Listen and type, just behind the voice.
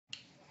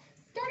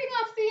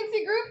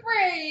group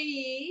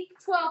break,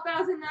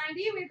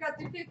 12,090. We've got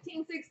the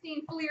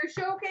 15-16 Fleer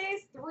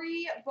Showcase,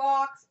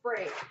 3-box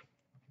break.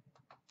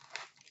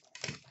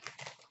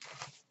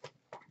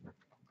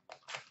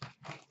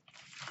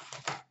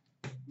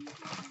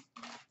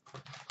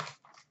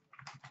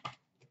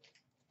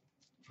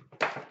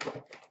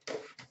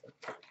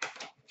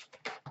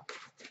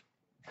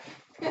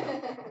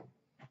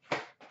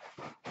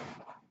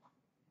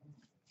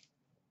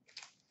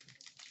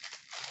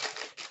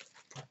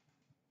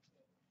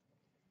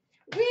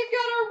 We've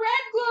got a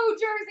red glow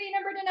jersey,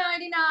 number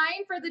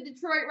 /99 for the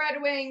Detroit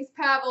Red Wings,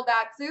 Pavel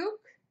Datsyuk.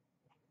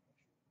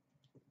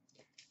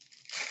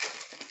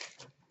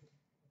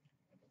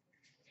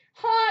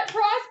 Hot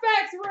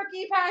Prospects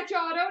rookie patch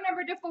auto,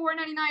 number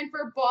 /499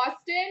 for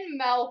Boston,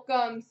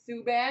 Malcolm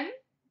Subban.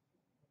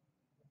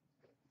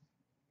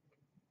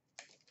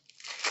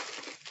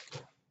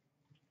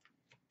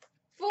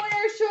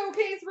 Flair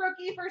Showcase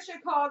rookie for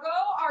Chicago,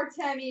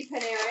 Artemi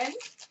Panarin.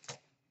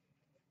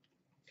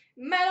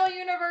 Metal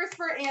Universe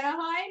for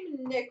Anaheim,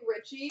 Nick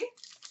Ritchie.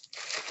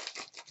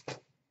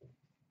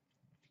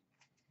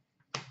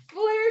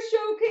 Flair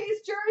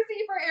Showcase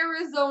jersey for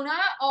Arizona,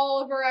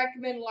 Oliver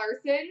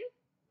Ekman-Larsson.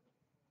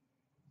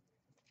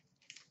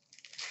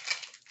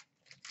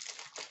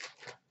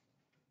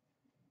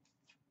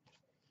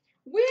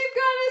 We've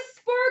got a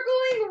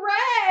sparkling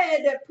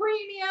red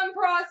premium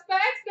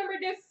prospects, number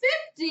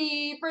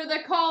 /50 for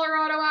the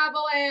Colorado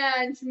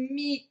Avalanche,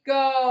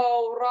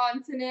 Mikko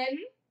Rantanen.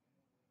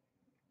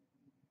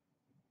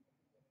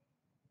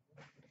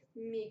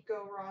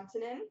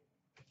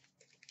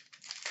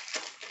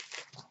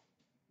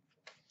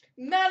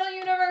 Metal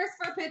Universe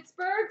for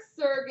Pittsburgh,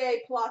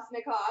 Sergei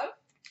Plasnikov.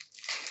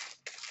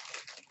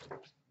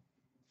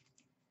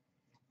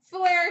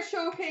 Flair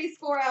Showcase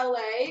for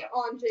LA,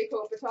 Anze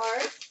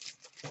Kopitar.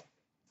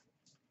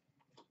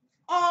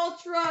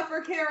 Ultra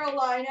for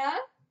Carolina,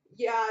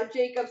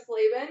 Jacob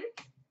Slavin.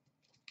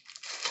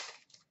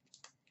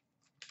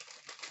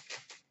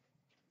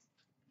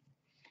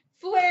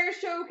 Flair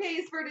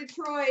Showcase for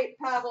Detroit,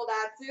 Pavel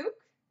Datsyuk.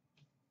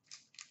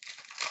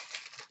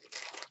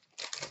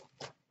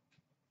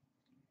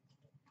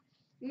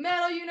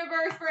 Metal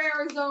Universe for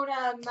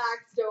Arizona,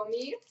 Max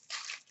Domi.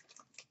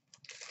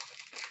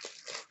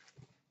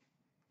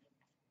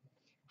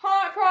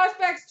 Hot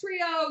Prospects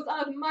trios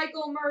of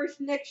Michael Mersch,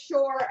 Nick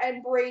Shore,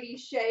 and Brady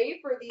Shea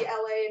for the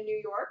LA and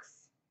New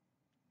Yorks.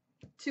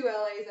 2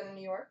 LAs and a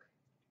New York.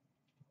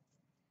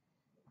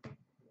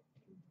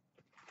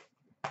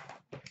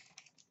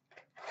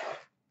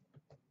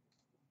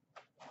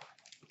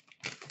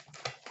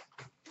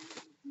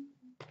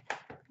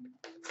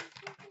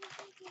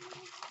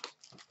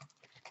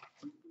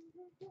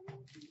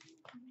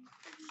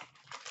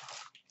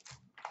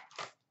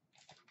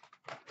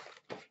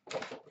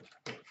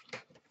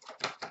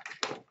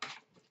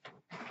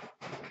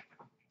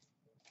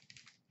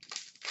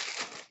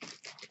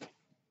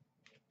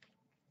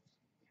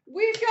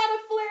 We've got a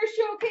Flair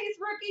Showcase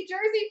rookie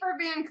jersey for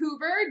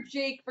Vancouver,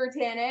 Jake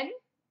Virtanen.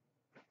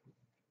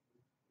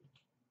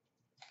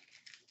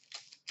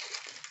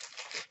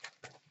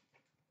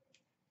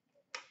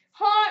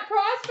 Hot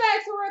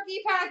Prospects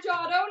rookie patch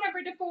auto,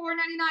 number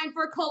 /499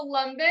 for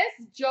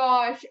Columbus,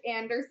 Josh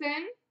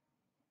Anderson.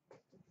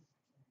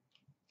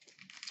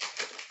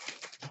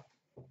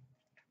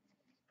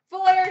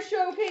 Flair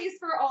Showcase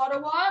for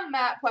Ottawa,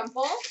 Matt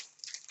Puempel.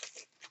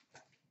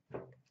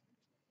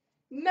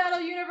 Metal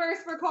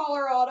Universe for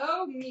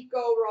Colorado,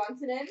 Mikko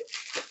Rantanen.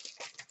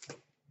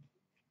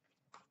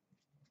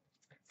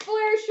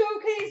 Flair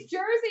Showcase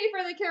jersey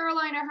for the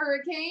Carolina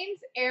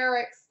Hurricanes,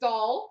 Eric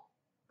Stahl.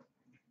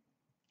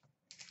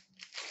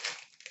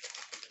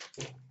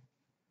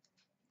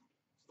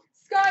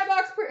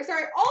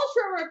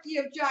 Ultra rookie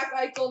of Jack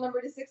Eichel,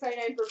 number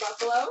 /699 for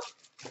Buffalo.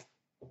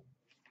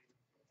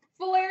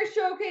 Flair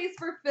Showcase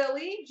for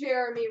Philly,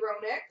 Jeremy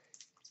Roenick.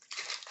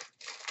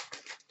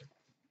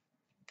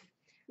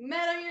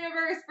 Metal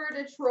Universe for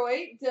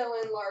Detroit,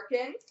 Dylan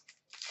Larkin.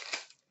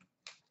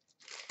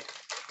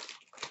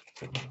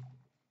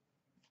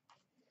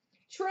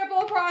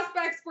 Triple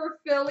Prospects for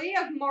Philly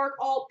of Mark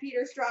Alt,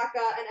 Peter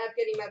Straka, and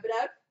Evgeny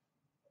Medvedev.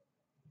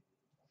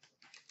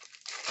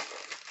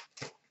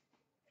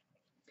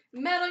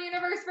 Metal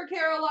Universe for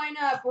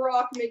Carolina,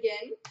 Brock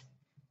McGinn.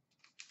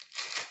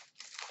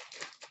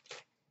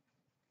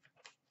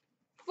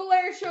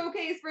 Flair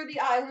Showcase for the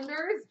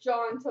Islanders,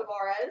 John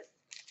Tavares.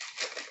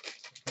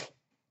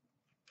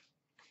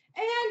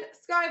 And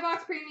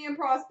Skybox Premium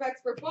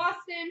Prospects for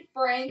Boston,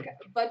 Frank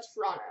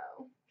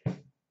Vatrano.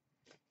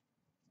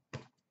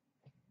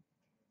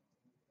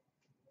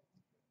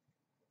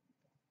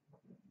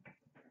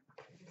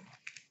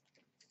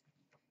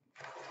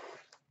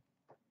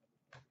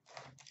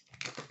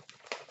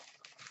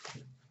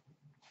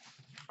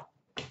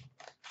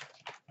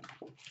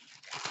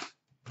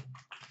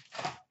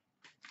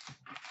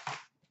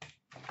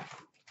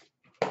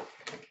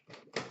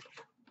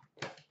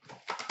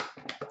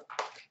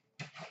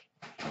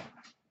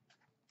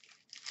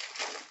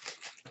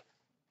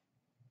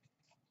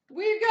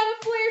 We've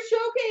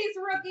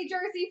rookie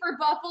jersey for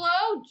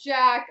Buffalo,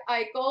 Jack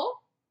Eichel.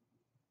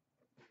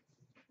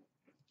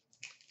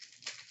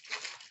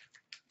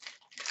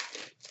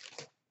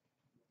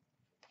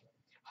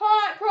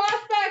 Hot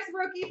Prospects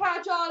rookie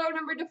patch auto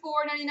number to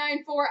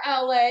 499 for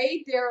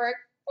LA, Derek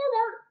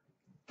Forbort.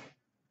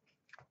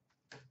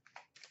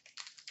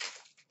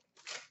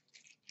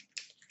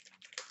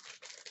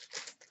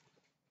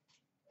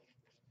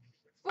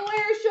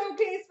 Flair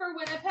Showcase for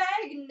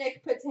Winnipeg,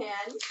 Nick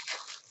Patan.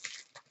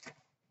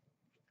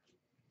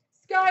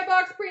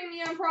 Skybox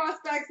Premium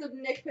Prospects of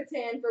Nick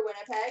Patan for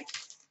Winnipeg.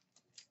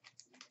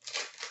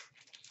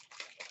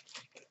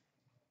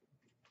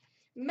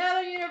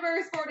 Metal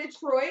Universe for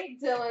Detroit,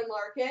 Dylan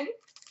Larkin.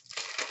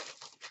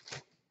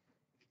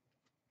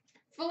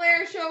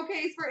 Flair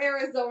Showcase for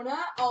Arizona,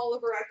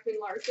 Oliver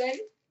Ekman-Larsson.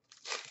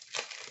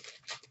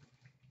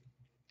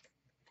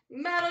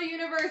 Metal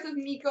Universe of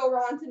Mikko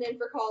Rantanen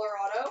for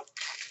Colorado.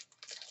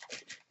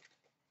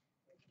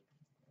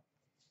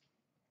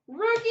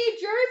 Rookie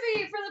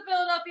jersey for the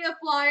Philadelphia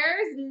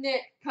Flyers,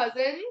 Nick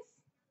Cousins.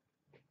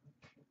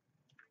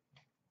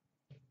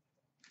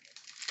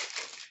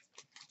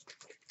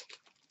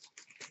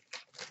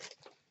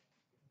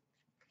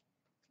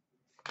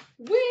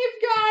 We've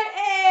got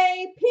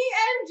a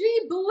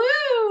PNG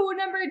Blue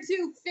number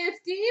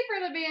 250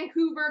 for the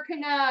Vancouver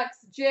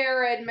Canucks,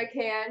 Jared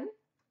McCann.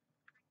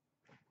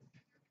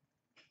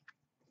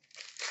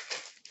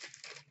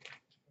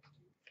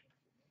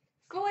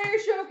 Flair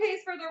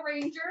Showcase for the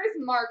Rangers,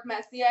 Mark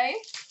Messier.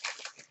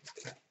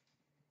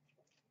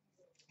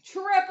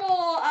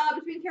 Triple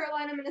between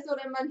Carolina,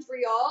 Minnesota, and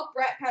Montreal,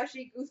 Brett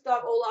Pesce,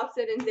 Gustav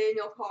Olofsson, and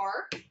Daniel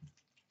Carr.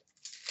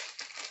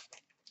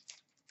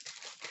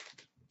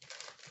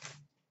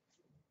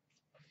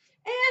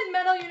 And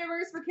Metal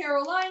Universe for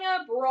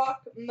Carolina,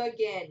 Brock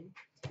McGinn.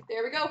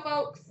 There we go,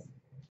 folks.